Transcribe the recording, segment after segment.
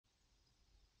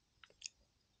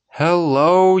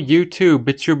Hello YouTube,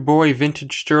 it's your boy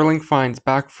Vintage Sterling Finds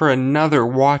back for another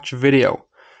watch video.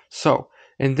 So,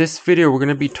 in this video we're going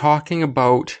to be talking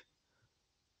about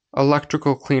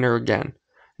electrical cleaner again.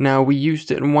 Now we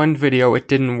used it in one video, it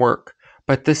didn't work.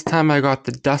 But this time I got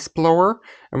the dust blower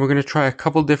and we're going to try a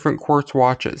couple different quartz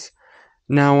watches.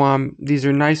 Now these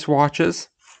are nice watches,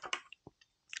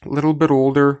 a little bit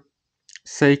older,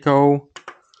 Seiko,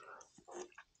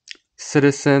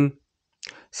 Citizen,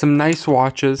 some nice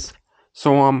watches.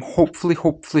 So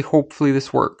hopefully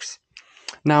this works.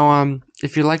 Now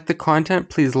if you like the content,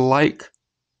 please like,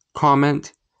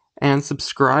 comment, and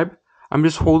subscribe. I'm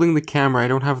just holding the camera. I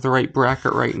don't have the right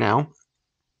bracket right now.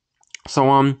 So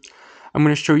I'm going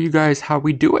to show you guys how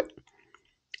we do it,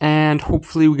 and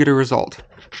hopefully we get a result.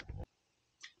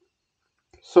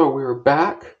 So we're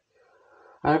back.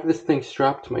 I have this thing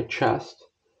strapped to my chest.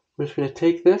 I'm just going to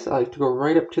take this. I like to go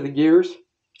right up to the gears.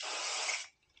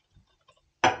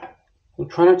 And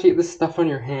try not to get this stuff on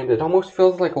your hand. It almost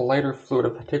feels like a lighter fluid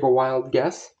if I take a wild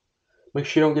guess. Make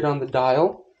sure you don't get on the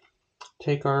dial.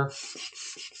 Take our...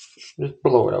 just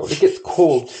blow it out. It gets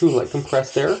cold too, like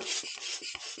compressed air.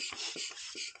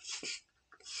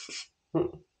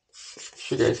 So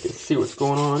you guys can see what's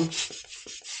going on.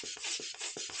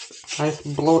 I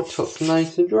just blow it till it's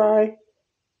nice and dry.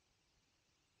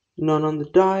 None on the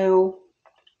dial.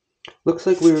 Looks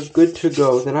like we were good to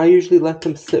go. Then I usually let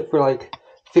them sit for like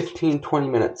 15-20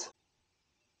 minutes.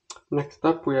 Next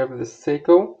up we have this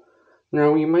Seiko.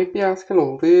 Now you might be asking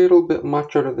a little bit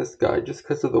much out of this guy just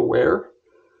because of the wear,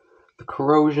 the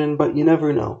corrosion, but you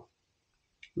never know.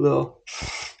 Little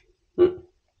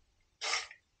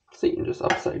seat just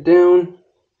upside down.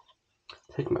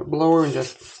 Take my blower and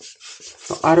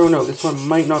just, I don't know, this one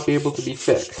might not be able to be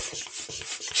fixed.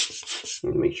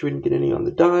 Make sure we didn't get any on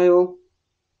the dial.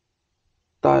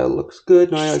 Dial looks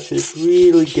good. Now I actually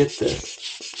really get this.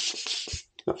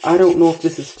 Now, I don't know if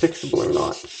this is fixable or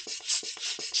not.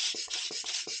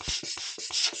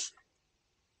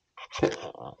 Okay.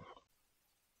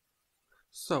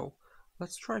 So,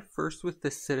 let's try first with the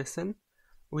Citizen.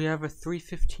 We have a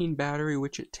 315 battery,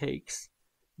 which it takes.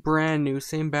 Brand new,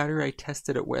 same battery I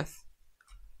tested it with.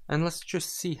 And let's just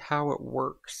see how it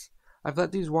works. I've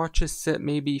let these watches sit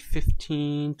maybe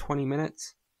 15-20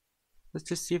 minutes. Let's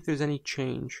just see if there's any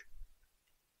change.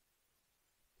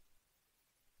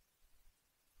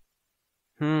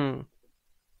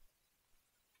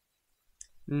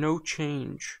 No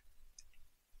change.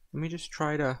 Let me just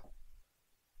try to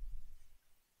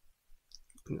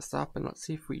open this up and let's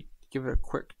see if we give it a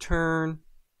quick turn.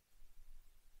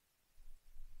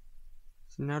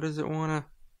 So now does it want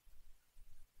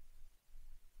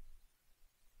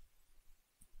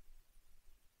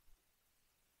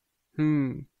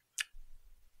to...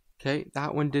 Okay,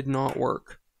 that one did not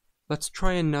work. Let's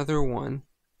try another one.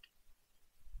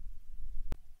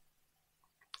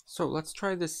 So let's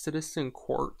try this Citizen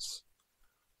Quartz.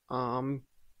 Another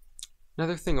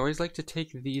thing, I always like to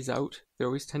take these out. They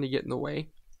always tend to get in the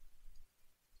way.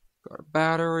 Got a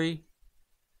battery.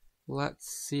 Let's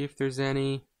see if there's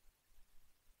any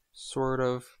sort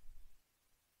of...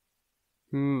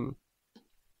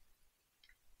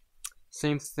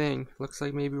 Same thing. Looks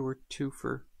like maybe we're 2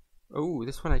 for... Oh,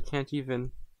 this one I can't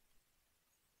even...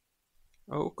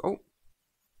 Oh.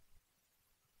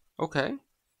 Okay.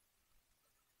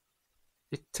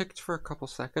 It ticked for a couple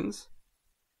seconds.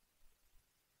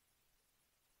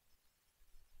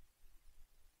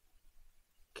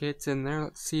 Okay, it's in there.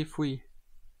 Let's see if we...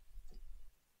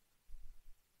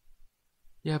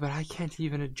 Yeah, but I can't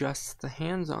even adjust the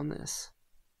hands on this.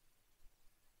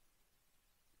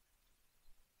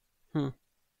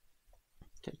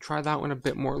 Okay, try that one a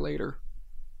bit more later.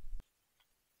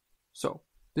 So,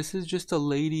 this is just a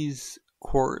lady's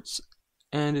quartz,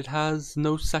 and it has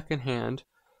no second hand.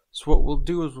 So what we'll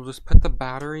do is we'll just put the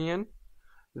battery in,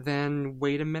 then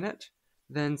wait a minute,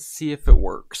 then see if it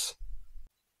works.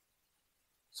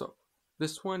 So,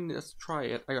 this one, let's try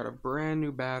it. I got a brand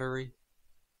new battery.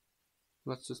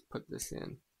 Let's just put this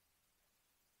in.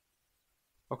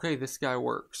 Okay, this guy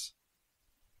works.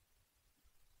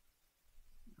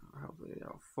 Hopefully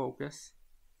that'll focus.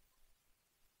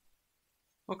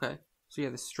 Okay, so yeah,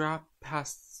 the strap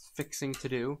has fixing to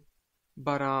do,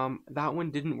 but that one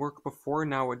didn't work before,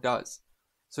 now it does.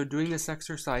 So doing this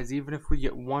exercise, even if we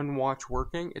get one watch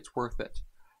working, it's worth it.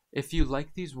 If you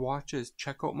like these watches,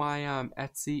 check out my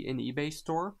Etsy and eBay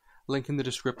store, link in the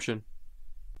description.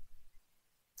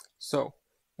 So,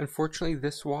 unfortunately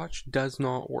this watch does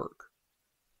not work.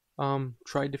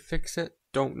 Tried to fix it,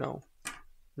 don't know.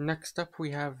 Next up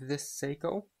we have this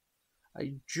Seiko.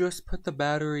 I just put the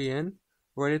battery in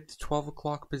right at the 12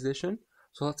 o'clock position,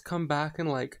 So let's come back in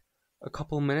like a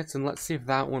couple minutes and let's see if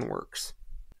that one works.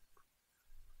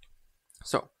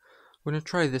 So we're going to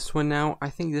try this one now. I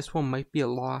think this one might be a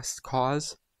lost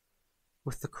cause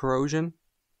with the corrosion,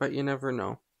 but you never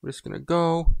know. We're just going to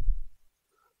go,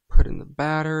 put in the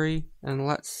battery, and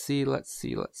let's see. That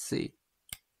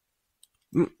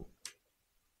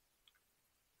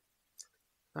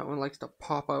one likes to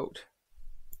pop out.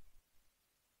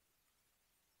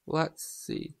 Let's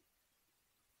see.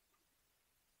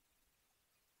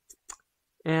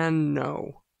 And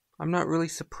no, I'm not really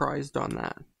surprised on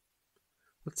that.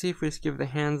 Let's see if we just give the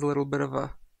hands a little bit of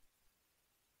a...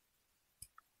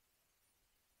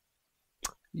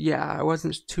 Yeah, I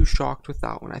wasn't too shocked with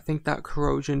that one. I think that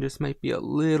corrosion just might be a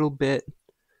little bit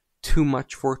too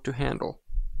much for it to handle.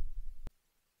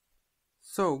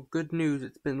 So, good news,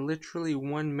 it's been literally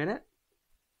 1 minute,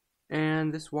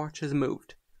 and this watch has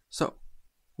moved. So,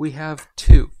 we have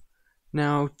 2.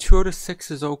 Now, 2 out of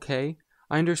 6 is okay.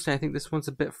 I understand, I think this one's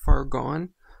a bit far gone,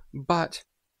 but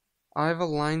I have a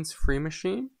lines-free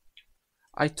machine.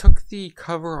 I took the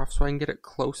cover off so I can get it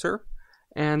closer,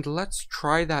 and let's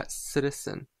try that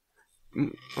Citizen.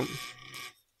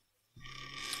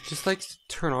 Just likes to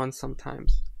turn on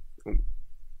sometimes. Don't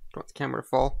want the camera to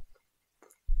fall.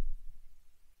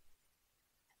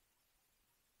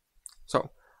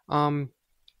 So,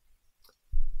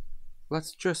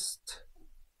 let's just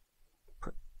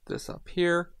put this up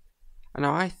here. And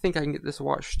now I think I can get this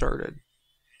watch started.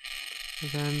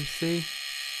 And then see.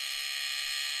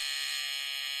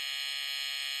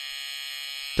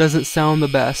 Doesn't sound the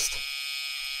best.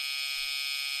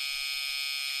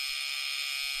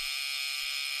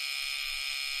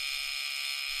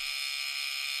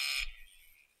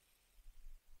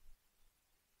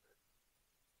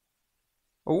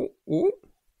 Oh.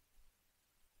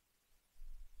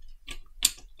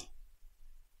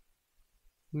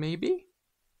 Maybe?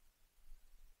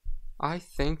 I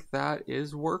think that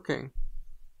is working.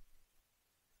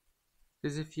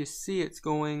 Because if you see, it's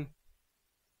going...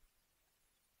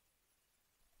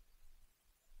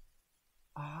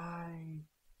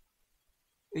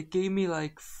 It gave me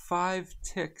like 5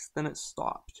 ticks, then it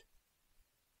stopped.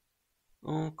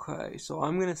 Okay, so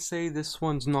I'm gonna say this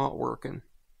one's not working.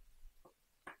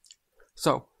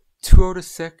 So, 2 out of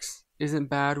 6 isn't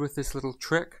bad with this little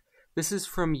trick. This is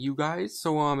from you guys,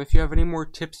 so if you have any more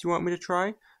tips you want me to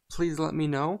try, please let me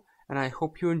know, and I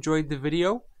hope you enjoyed the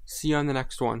video. See you on the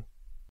next one.